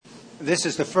This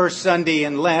is the first Sunday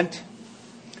in Lent.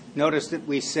 Notice that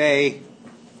we say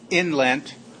in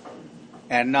Lent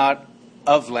and not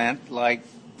of Lent, like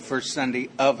first Sunday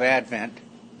of Advent.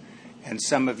 And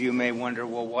some of you may wonder,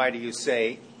 well, why do you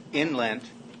say in Lent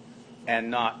and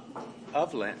not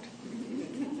of Lent?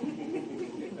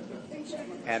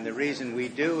 And the reason we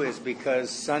do is because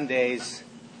Sundays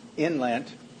in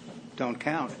Lent don't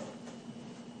count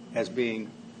as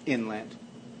being in Lent.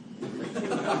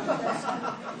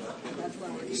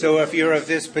 So if you're of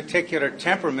this particular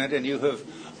temperament and you have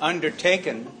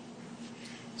undertaken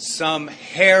some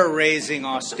hair-raising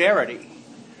austerity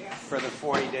for the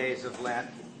 40 days of Lent,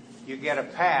 you get a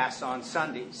pass on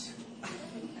Sundays.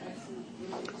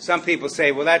 Some people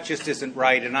say, well, that just isn't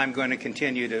right, and I'm going to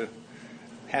continue to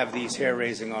have these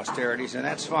hair-raising austerities, and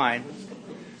that's fine.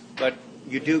 But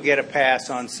you do get a pass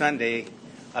on Sunday,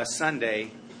 a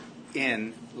Sunday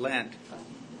in Lent.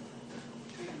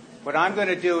 What I'm going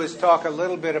to do is talk a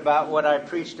little bit about what I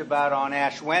preached about on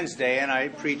Ash Wednesday, and I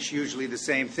preach usually the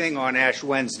same thing on Ash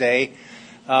Wednesday,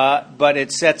 but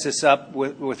it sets us up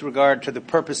with regard to the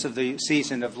purpose of the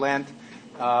season of Lent,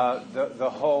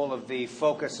 the whole of the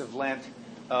focus of Lent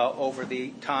over the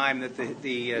time that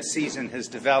the season has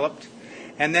developed,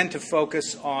 and then to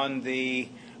focus on the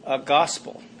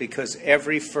gospel, because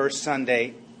every first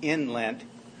Sunday in Lent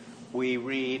we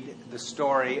read the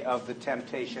story of the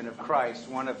temptation of Christ,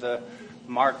 one of the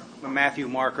Matthew,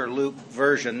 Mark, or Luke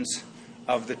versions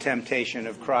of the temptation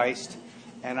of Christ.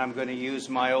 And I'm going to use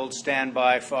my old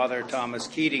standby, Father Thomas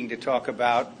Keating, to talk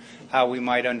about how we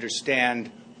might understand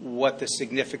what the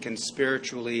significance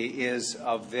spiritually is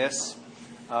of this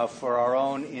for our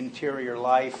own interior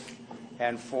life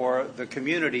and for the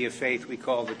community of faith we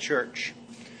call the church.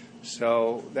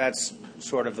 So that's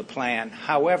sort of the plan.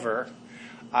 However,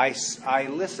 I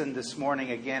listened this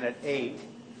morning again at 8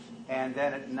 and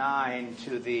then at 9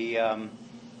 to the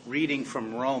reading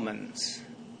from Romans.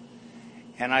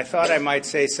 And I thought I might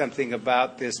say something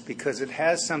about this because it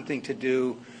has something to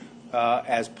do,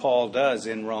 as Paul does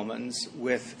in Romans,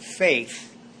 with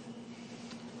faith.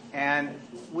 And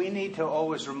we need to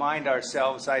always remind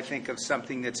ourselves, I think, of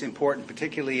something that's important,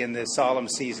 particularly in the solemn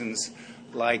seasons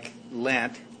like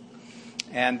Lent.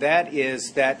 And that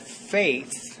is that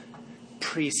faith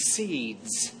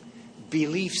precedes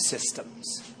belief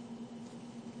systems.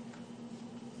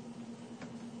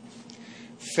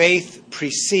 Faith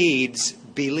precedes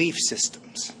belief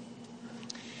systems.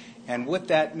 And what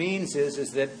that means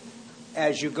is that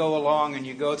as you go along and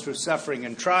you go through suffering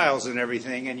and trials and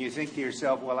everything, and you think to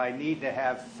yourself, well, I need to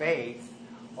have faith,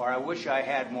 or I wish I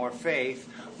had more faith,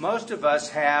 most of us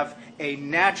have a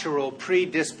natural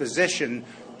predisposition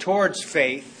towards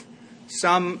faith,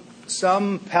 some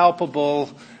palpable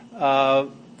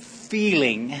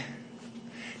feeling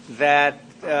that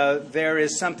there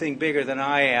is something bigger than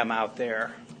I am out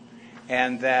there,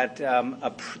 and that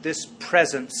this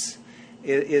presence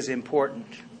is important.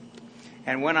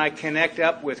 And when I connect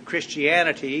up with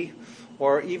Christianity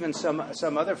or even some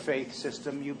other faith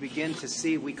system, you begin to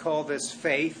see, we call this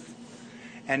faith.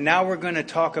 And now we're going to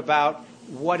talk about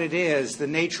what it is, the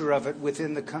nature of it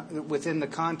within the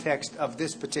context of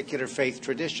this particular faith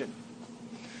tradition.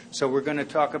 So we're going to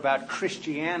talk about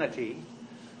Christianity,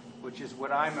 which is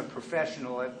what I'm a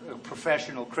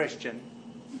professional Christian,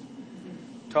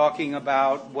 talking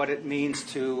about what it means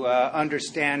to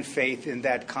understand faith in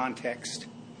that context.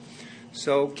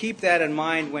 So keep that in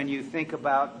mind when you think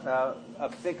about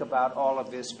all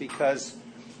of this, because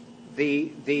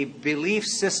the belief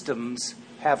systems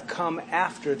have come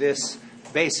after this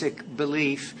basic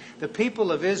belief. The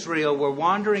people of Israel were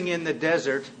wandering in the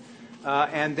desert,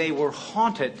 and they were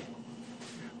haunted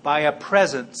by a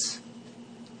presence.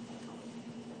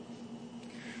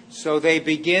 So they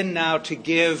begin now to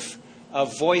give a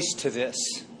voice to this,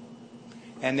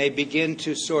 and they begin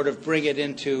to sort of bring it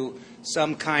into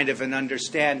some kind of an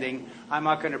understanding. I'm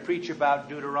not going to preach about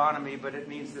Deuteronomy, but it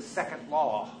means the second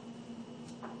law.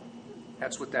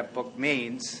 That's what that book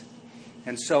means.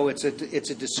 And so it's a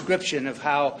description of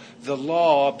how the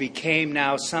law became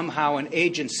now somehow an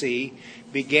agency,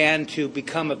 began to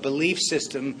become a belief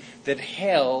system that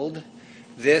held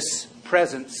this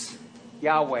presence,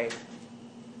 Yahweh,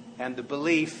 and the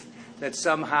belief that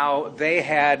somehow they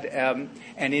had an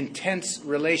intense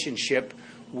relationship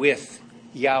with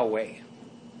Yahweh.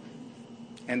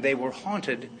 And they were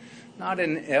haunted, not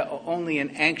in only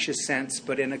an anxious sense,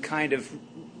 but in a kind of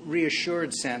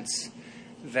reassured sense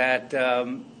that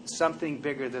something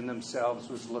bigger than themselves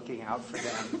was looking out for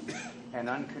them and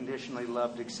unconditionally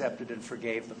loved, accepted, and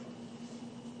forgave them.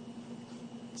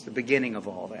 It's the beginning of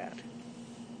all that.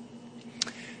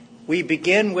 We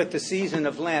begin with the season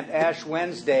of Lent, Ash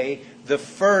Wednesday, the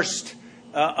first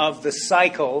of the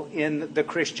cycle in the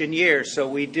Christian year. So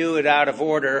we do it out of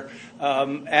order.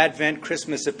 Advent,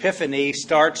 Christmas, Epiphany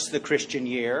starts the Christian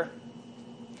year.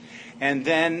 And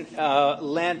then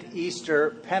Lent, Easter,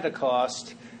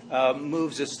 Pentecost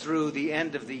moves us through the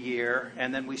end of the year.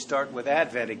 And then we start with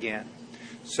Advent again.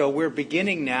 So we're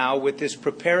beginning now with this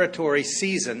preparatory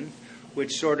season,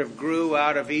 which sort of grew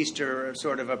out of Easter,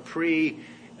 sort of a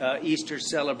pre-Easter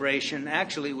celebration.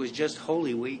 Actually, it was just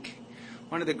Holy Week.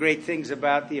 One of the great things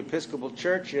about the Episcopal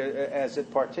Church, as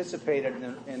it participated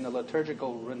in the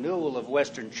liturgical renewal of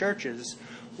Western churches,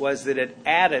 was that it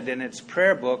added in its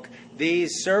prayer book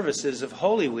these services of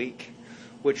Holy Week,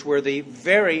 which were the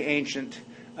very ancient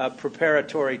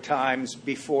preparatory times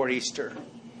before Easter.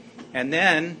 And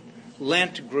then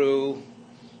Lent grew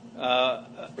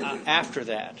after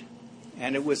that.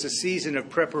 And it was a season of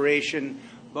preparation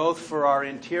both for our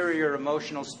interior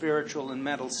emotional, spiritual, and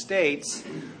mental states,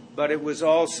 but it was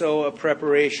also a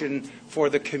preparation for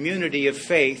the community of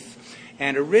faith.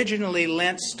 And originally,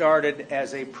 Lent started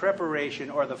as a preparation,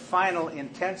 or the final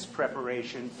intense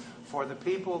preparation, for the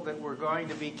people that were going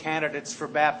to be candidates for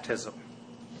baptism.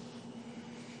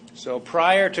 So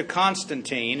prior to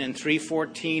Constantine in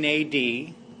 314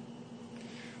 A.D.,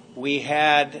 we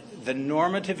had the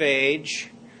normative age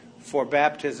for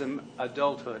baptism,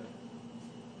 adulthood.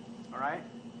 All right?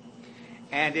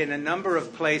 And in a number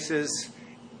of places,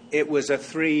 it was a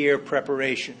 3-year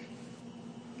preparation.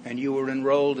 And you were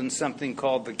enrolled in something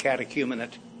called the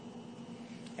catechumenate.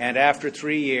 And after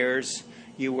 3 years,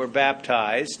 you were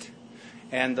baptized.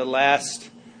 And the last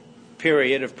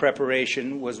period of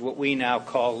preparation was what we now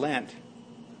call Lent.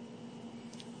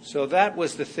 So that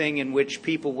was the thing in which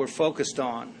people were focused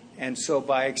on. And so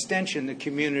by extension, the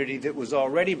community that was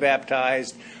already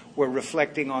baptized were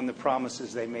reflecting on the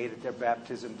promises they made at their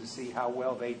baptism to see how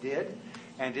well they did.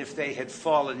 And if they had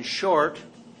fallen short,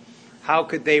 how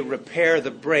could they repair the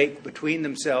break between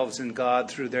themselves and God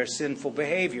through their sinful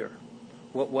behavior?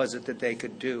 What was it that they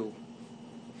could do?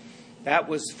 That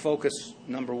was focus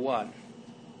number one.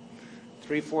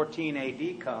 314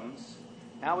 A.D. comes.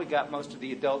 Now we got most of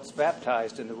the adults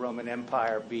baptized in the Roman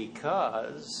Empire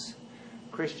because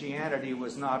Christianity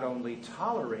was not only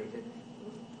tolerated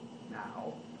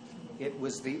now, it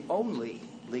was the only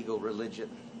legal religion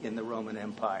in the Roman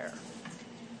Empire.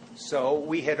 So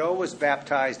we had always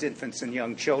baptized infants and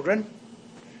young children,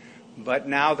 but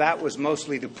now that was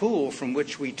mostly the pool from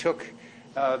which we took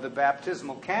the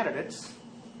baptismal candidates.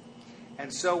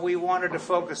 And so we wanted to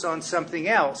focus on something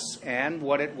else. And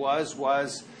what it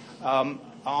was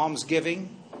almsgiving,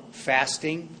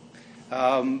 fasting,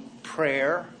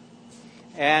 prayer,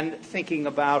 and thinking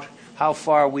about how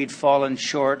far we'd fallen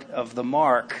short of the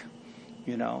mark,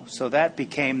 So that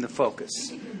became the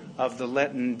focus of the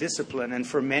Lenten discipline. And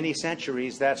for many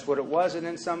centuries, that's what it was. And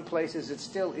in some places, it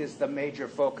still is the major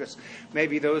focus.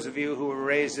 Maybe those of you who were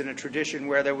raised in a tradition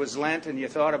where there was Lent and you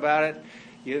thought about it,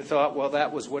 you thought, well,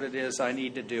 that was what it is I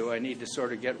need to do. I need to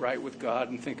sort of get right with God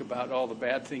and think about all the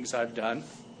bad things I've done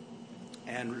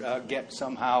and get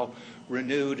somehow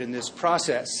renewed in this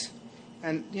process.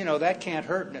 And, that can't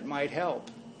hurt and it might help.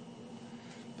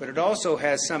 But it also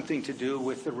has something to do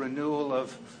with the renewal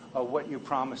of what you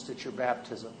promised at your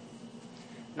baptism.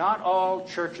 Not all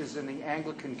churches in the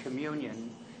Anglican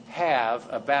Communion have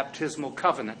a baptismal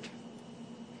covenant.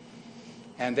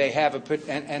 And they have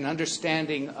an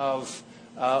understanding of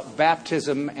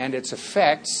baptism and its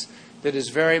effects that is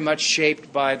very much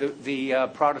shaped by the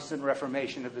Protestant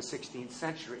Reformation of the 16th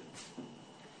century.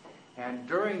 And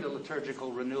during the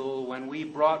liturgical renewal, when we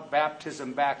brought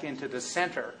baptism back into the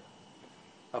center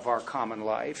of our common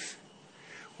life,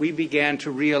 we began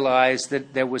to realize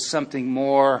that there was something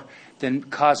more than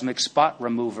cosmic spot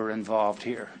remover involved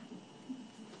here.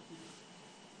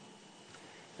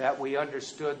 That we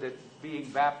understood that being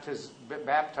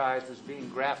baptized was being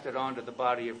grafted onto the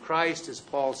body of Christ, as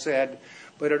Paul said,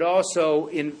 but it also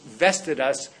invested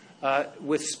us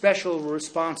with special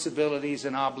responsibilities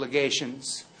and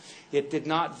obligations. It did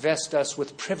not vest us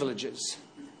with privileges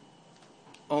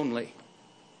only.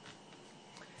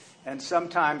 And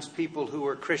sometimes people who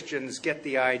are Christians get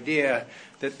the idea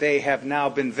that they have now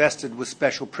been vested with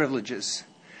special privileges,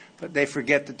 but they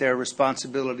forget that there are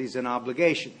responsibilities and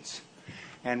obligations.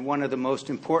 And one of the most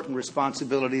important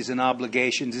responsibilities and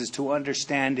obligations is to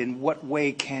understand in what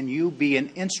way can you be an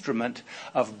instrument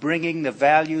of bringing the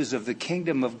values of the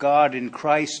kingdom of God in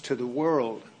Christ to the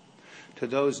world, to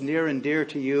those near and dear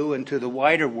to you and to the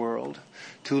wider world,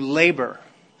 to labor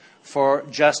for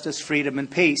justice, freedom, and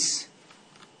peace.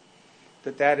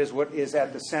 That is what is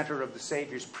at the center of the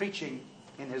Savior's preaching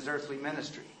in his earthly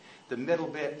ministry. the middle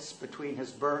bits between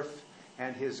his birth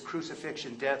and his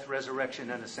crucifixion, death,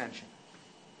 resurrection, and ascension.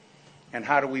 And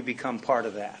how do we become part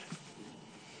of that?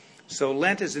 So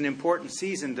Lent is an important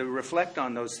season to reflect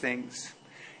on those things.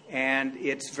 And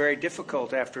it's very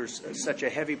difficult after such a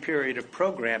heavy period of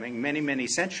programming, many, many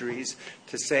centuries,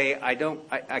 to say,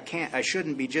 I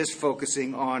shouldn't be just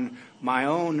focusing on my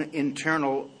own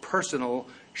internal, personal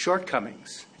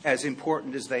shortcomings, as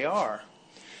important as they are.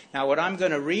 Now, what I'm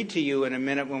going to read to you in a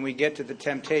minute when we get to the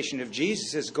temptation of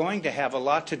Jesus is going to have a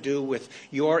lot to do with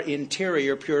your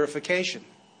interior purification.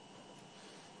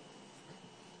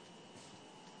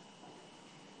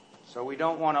 So we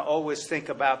don't want to always think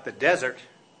about the desert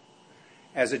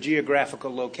as a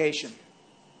geographical location.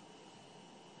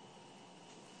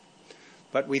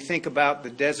 But we think about the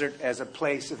desert as a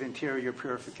place of interior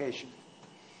purification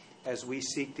as we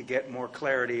seek to get more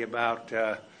clarity about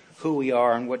who we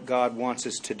are and what God wants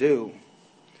us to do.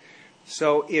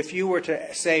 So if you were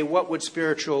to say, what would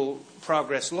spiritual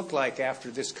progress look like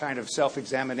after this kind of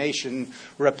self-examination,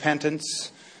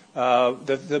 repentance?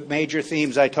 The major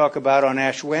themes I talk about on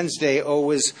Ash Wednesday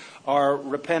always are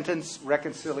repentance,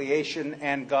 reconciliation,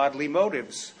 and godly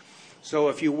motives. So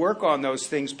if you work on those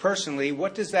things personally,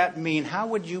 what does that mean? How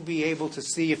would you be able to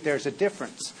see if there's a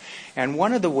difference? And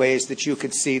one of the ways that you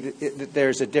could see that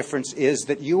there's a difference is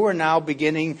that you are now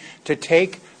beginning to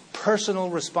take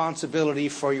personal responsibility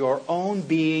for your own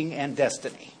being and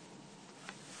destiny.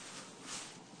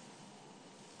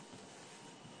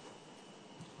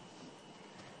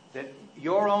 That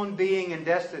your own being and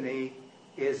destiny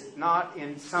is not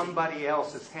in somebody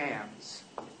else's hands.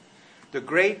 The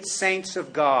great saints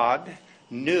of God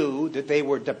knew that they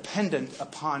were dependent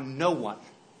upon no one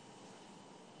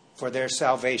for their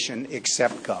salvation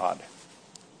except God.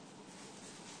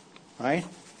 Right?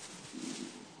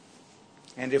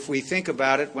 And if we think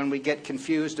about it, when we get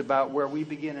confused about where we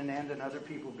begin and end and other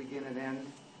people begin and end,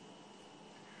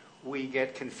 we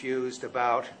get confused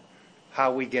about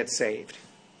how we get saved.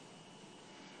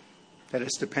 That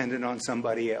it's dependent on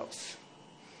somebody else.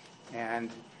 And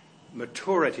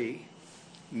maturity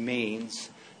means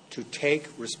to take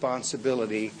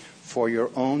responsibility for your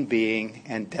own being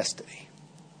and destiny.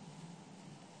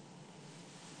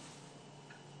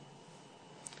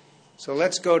 So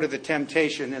let's go to the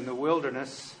temptation in the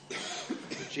wilderness.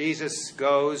 Jesus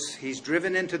goes, he's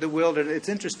driven into the wilderness. It's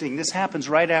interesting, this happens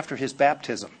right after his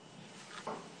baptism.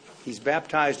 He's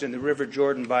baptized in the River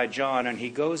Jordan by John, and he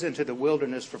goes into the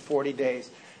wilderness for 40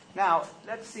 days. Now,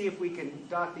 let's see if we can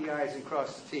dot the I's and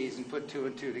cross the T's and put two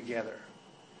and two together.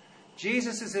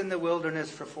 Jesus is in the wilderness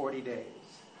for 40 days.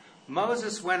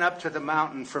 Moses went up to the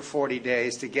mountain for 40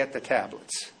 days to get the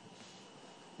tablets.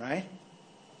 Right?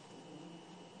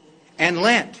 And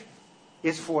Lent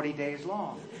is 40 days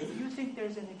long. Do you think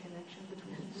there's any connection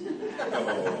between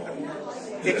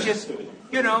these? It just,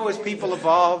 as people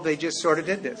evolved, they just sort of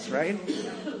did this, right?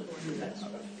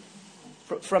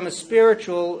 From a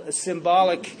spiritual,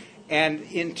 symbolic, and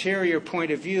interior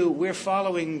point of view, we're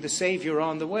following the Savior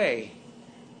on the way.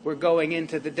 We're going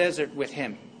into the desert with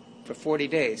him for 40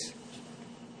 days.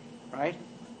 Right?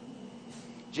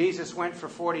 Jesus went for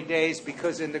 40 days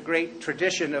because in the great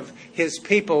tradition of his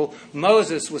people,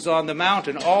 Moses was on the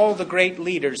mountain. All the great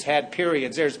leaders had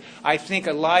periods. I think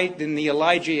in the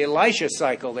Elijah-Elisha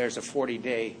cycle, there's a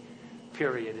 40-day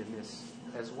period in this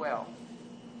as well.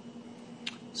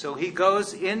 So he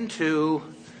goes into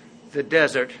the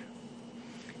desert,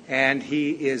 and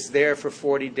he is there for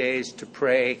 40 days to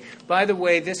pray. By the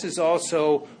way, this is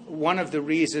also one of the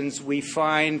reasons we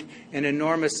find an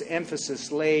enormous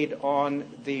emphasis laid on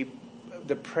the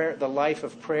life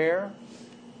of prayer,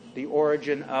 the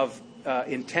origin of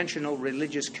intentional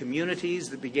religious communities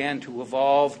that began to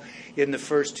evolve in the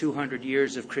first 200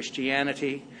 years of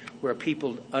Christianity, where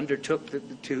people undertook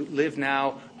to live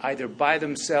now either by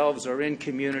themselves or in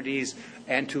communities,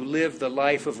 and to live the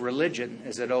life of religion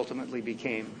as it ultimately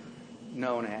became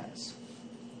known as.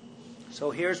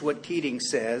 So here's what Keating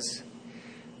says.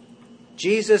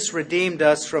 Jesus redeemed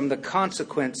us from the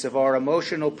consequence of our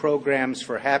emotional programs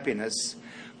for happiness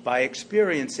by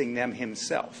experiencing them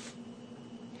himself.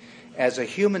 As a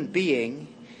human being,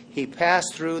 he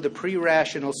passed through the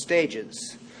pre-rational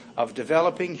stages of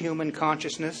developing human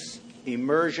consciousness,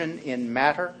 immersion in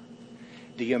matter,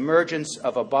 the emergence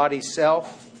of a body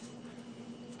self,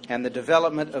 and the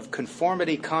development of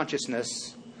conformity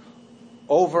consciousness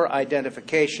over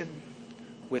identification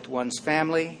with one's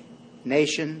family,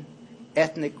 nation,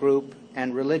 ethnic group,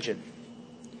 and religion.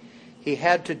 He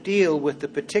had to deal with the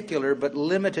particular but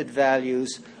limited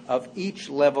values of each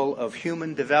level of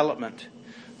human development,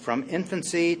 from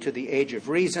infancy to the age of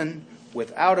reason,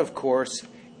 without, of course,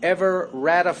 ever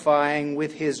ratifying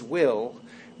with his will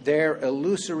their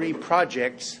illusory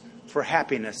projects for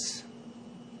happiness.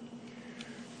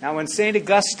 Now, when St.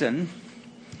 Augustine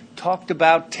talked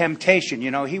about temptation,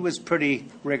 he was pretty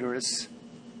rigorous.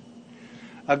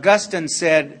 Augustine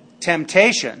said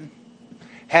temptation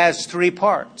has three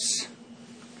parts.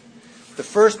 The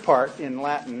first part in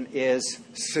Latin is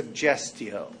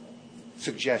suggestion.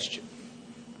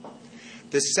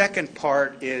 The second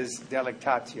part is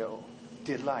delectatio,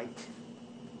 delight.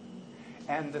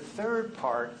 And the third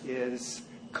part is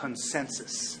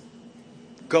consensus.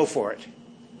 Go for it.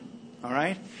 All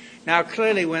right? Now,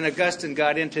 clearly, when Augustine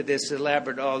got into this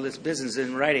all this business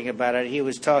in writing about it, he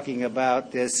was talking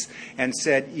about this and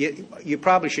said, you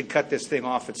probably should cut this thing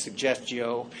off at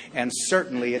suggestio, and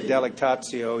certainly at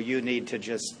delectatio, you need to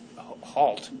just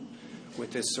halt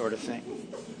with this sort of thing.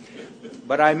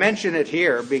 But I mention it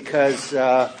here because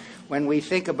when we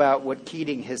think about what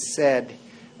Keating has said,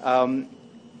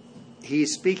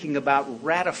 he's speaking about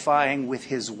ratifying with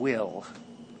his will.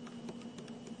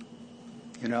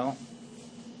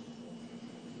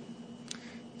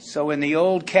 So in the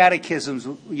old catechisms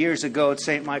years ago at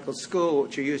St. Michael's School,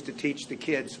 which you used to teach the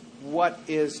kids, what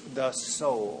is the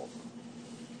soul?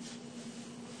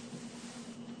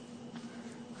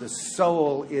 The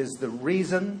soul is the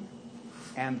reason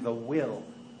and the will.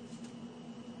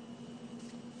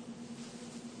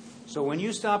 So when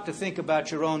you stop to think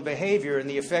about your own behavior and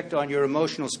the effect on your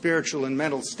emotional, spiritual, and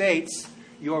mental states,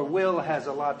 your will has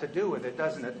a lot to do with it,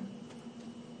 doesn't it?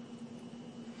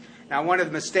 Now, one of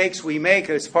the mistakes we make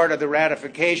as part of the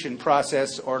ratification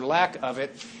process, or lack of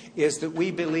it, is that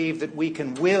we believe that we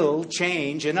can will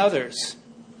change in others.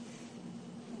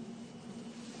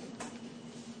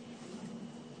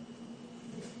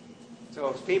 So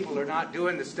if people are not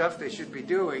doing the stuff they should be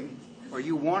doing, or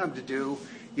you want them to do,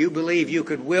 you believe you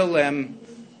could will them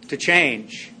to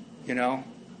change,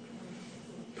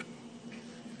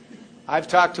 I've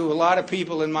talked to a lot of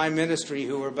people in my ministry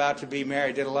who were about to be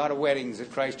married, did a lot of weddings at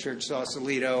Christ Church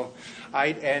Sausalito,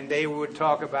 and they would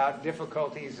talk about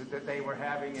difficulties that they were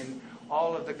having and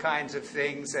all of the kinds of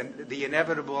things, and the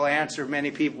inevitable answer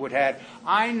many people would have,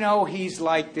 I know he's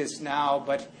like this now,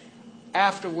 but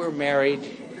after we're married,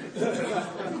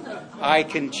 I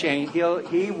can change.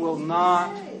 He will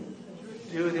not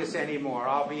do this anymore.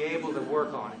 I'll be able to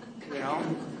work on it,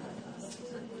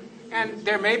 And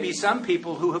there may be some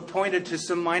people who have pointed to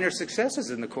some minor successes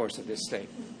in the course of this thing.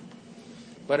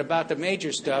 But about the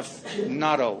major stuff,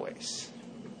 not always.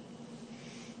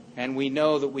 And we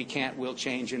know that we can't will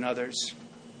change in others.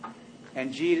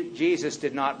 And Jesus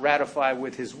did not ratify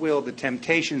with his will the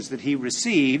temptations that he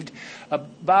received,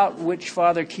 about which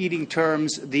Father Keating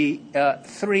terms the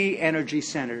three energy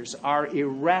centers, our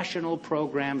irrational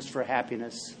programs for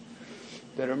happiness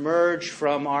that emerge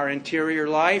from our interior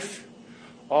life,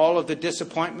 all of the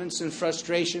disappointments and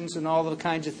frustrations and all the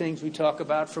kinds of things we talk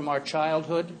about from our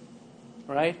childhood,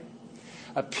 right,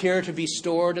 appear to be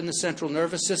stored in the central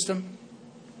nervous system.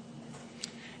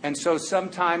 And so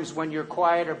sometimes when you're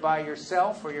quiet or by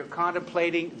yourself or you're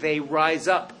contemplating, they rise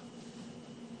up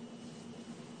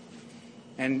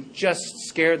and just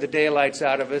scare the daylights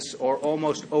out of us or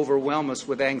almost overwhelm us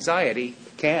with anxiety.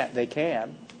 They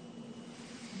can.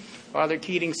 Father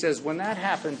Keating says, when that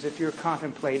happens, if you're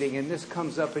contemplating and this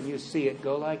comes up and you see it,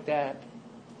 go like that.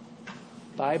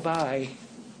 Bye-bye.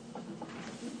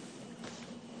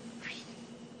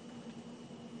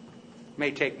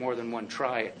 May take more than one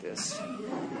try at this.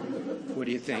 What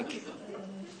do you think?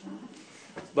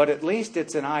 But at least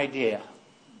it's an idea.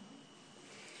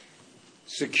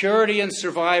 Security and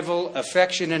survival,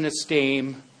 affection and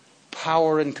esteem,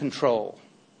 power and control.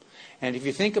 And if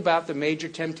you think about the major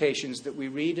temptations that we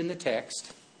read in the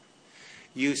text,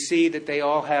 you see that they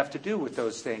all have to do with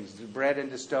those things. The bread and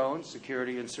the stone,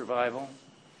 security and survival.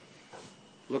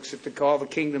 Looks at all the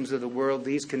kingdoms of the world.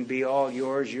 These can be all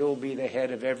yours. You'll be the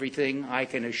head of everything. I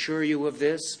can assure you of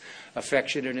this.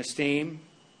 Affection and esteem.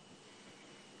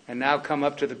 And now come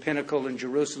up to the pinnacle in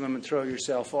Jerusalem and throw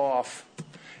yourself off.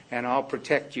 And I'll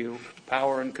protect you.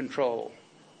 Power and control.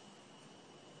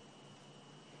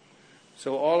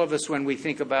 So all of us, when we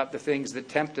think about the things that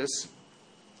tempt us,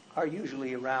 are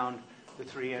usually around the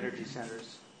three energy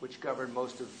centers, which govern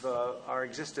most of our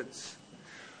existence.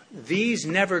 These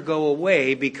never go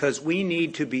away because we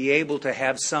need to be able to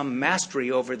have some mastery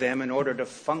over them in order to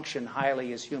function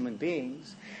highly as human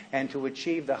beings and to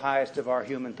achieve the highest of our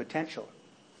human potential.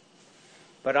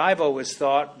 But I've always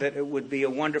thought that it would be a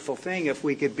wonderful thing if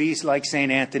we could be like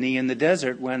St. Anthony in the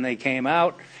desert when they came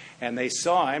out and they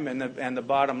saw him, and the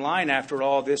bottom line after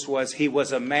all this was he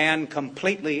was a man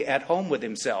completely at home with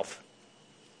himself.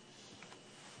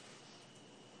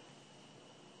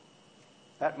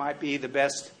 That might be the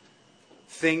best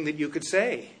thing that you could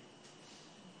say.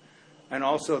 And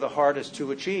also the hardest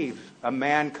to achieve. A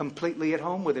man completely at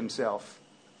home with himself.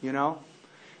 You know?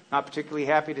 Not particularly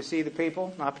happy to see the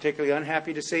people. Not particularly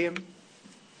unhappy to see them.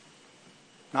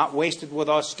 Not wasted with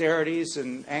austerities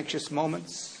and anxious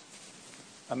moments.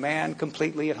 A man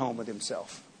completely at home with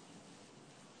himself.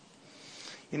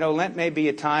 You know, Lent may be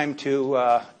a time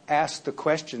to ask the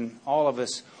question, all of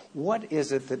us, what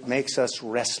is it that makes us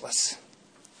restless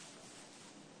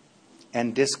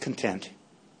and discontent?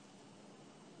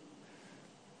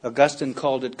 Augustine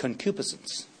called it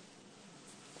concupiscence.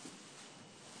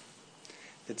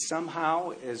 That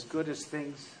somehow, as good as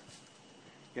things,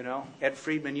 you know, Ed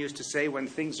Friedman used to say, when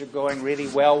things are going really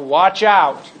well, watch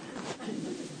out.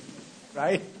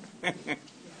 Right?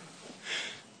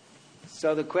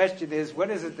 So the question is, what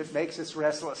is it that makes us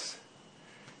restless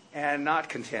and not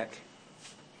content?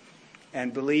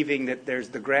 And believing that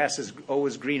the grass is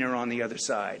always greener on the other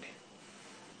side.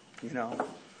 You know?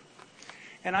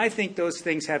 And I think those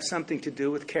things have something to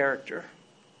do with character.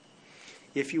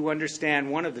 If you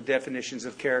understand one of the definitions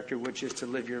of character, which is to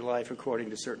live your life according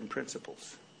to certain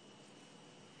principles.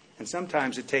 And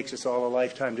sometimes it takes us all a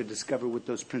lifetime to discover what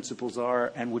those principles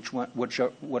are and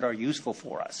what are useful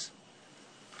for us.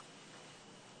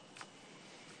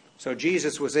 So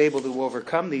Jesus was able to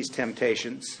overcome these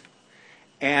temptations.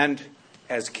 And,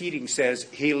 as Keating says,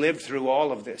 he lived through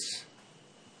all of this.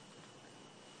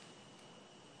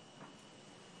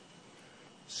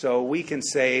 So we can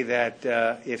say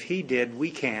that if he did,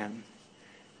 we can,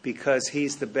 because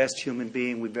he's the best human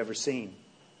being we've ever seen.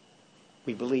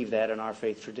 We believe that in our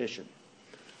faith tradition.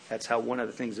 That's how one of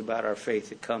the things about our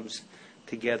faith, it comes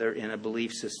together in a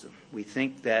belief system. We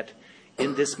think that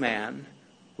in this man,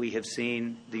 we have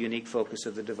seen the unique focus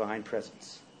of the divine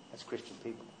presence as Christian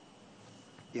people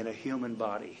in a human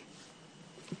body.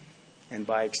 And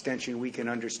by extension, we can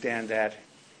understand that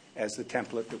as the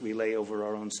template that we lay over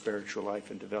our own spiritual life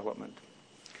and development.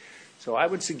 So I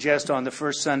would suggest on the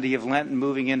first Sunday of Lent and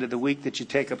moving into the week that you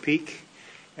take a peek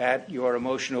at your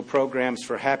emotional programs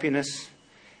for happiness,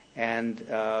 and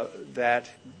that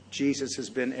Jesus has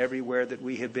been everywhere that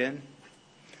we have been,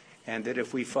 and that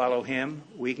if we follow him,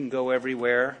 we can go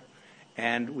everywhere,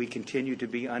 and we continue to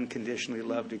be unconditionally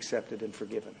loved, accepted, and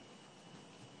forgiven.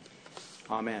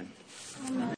 Amen. Amen.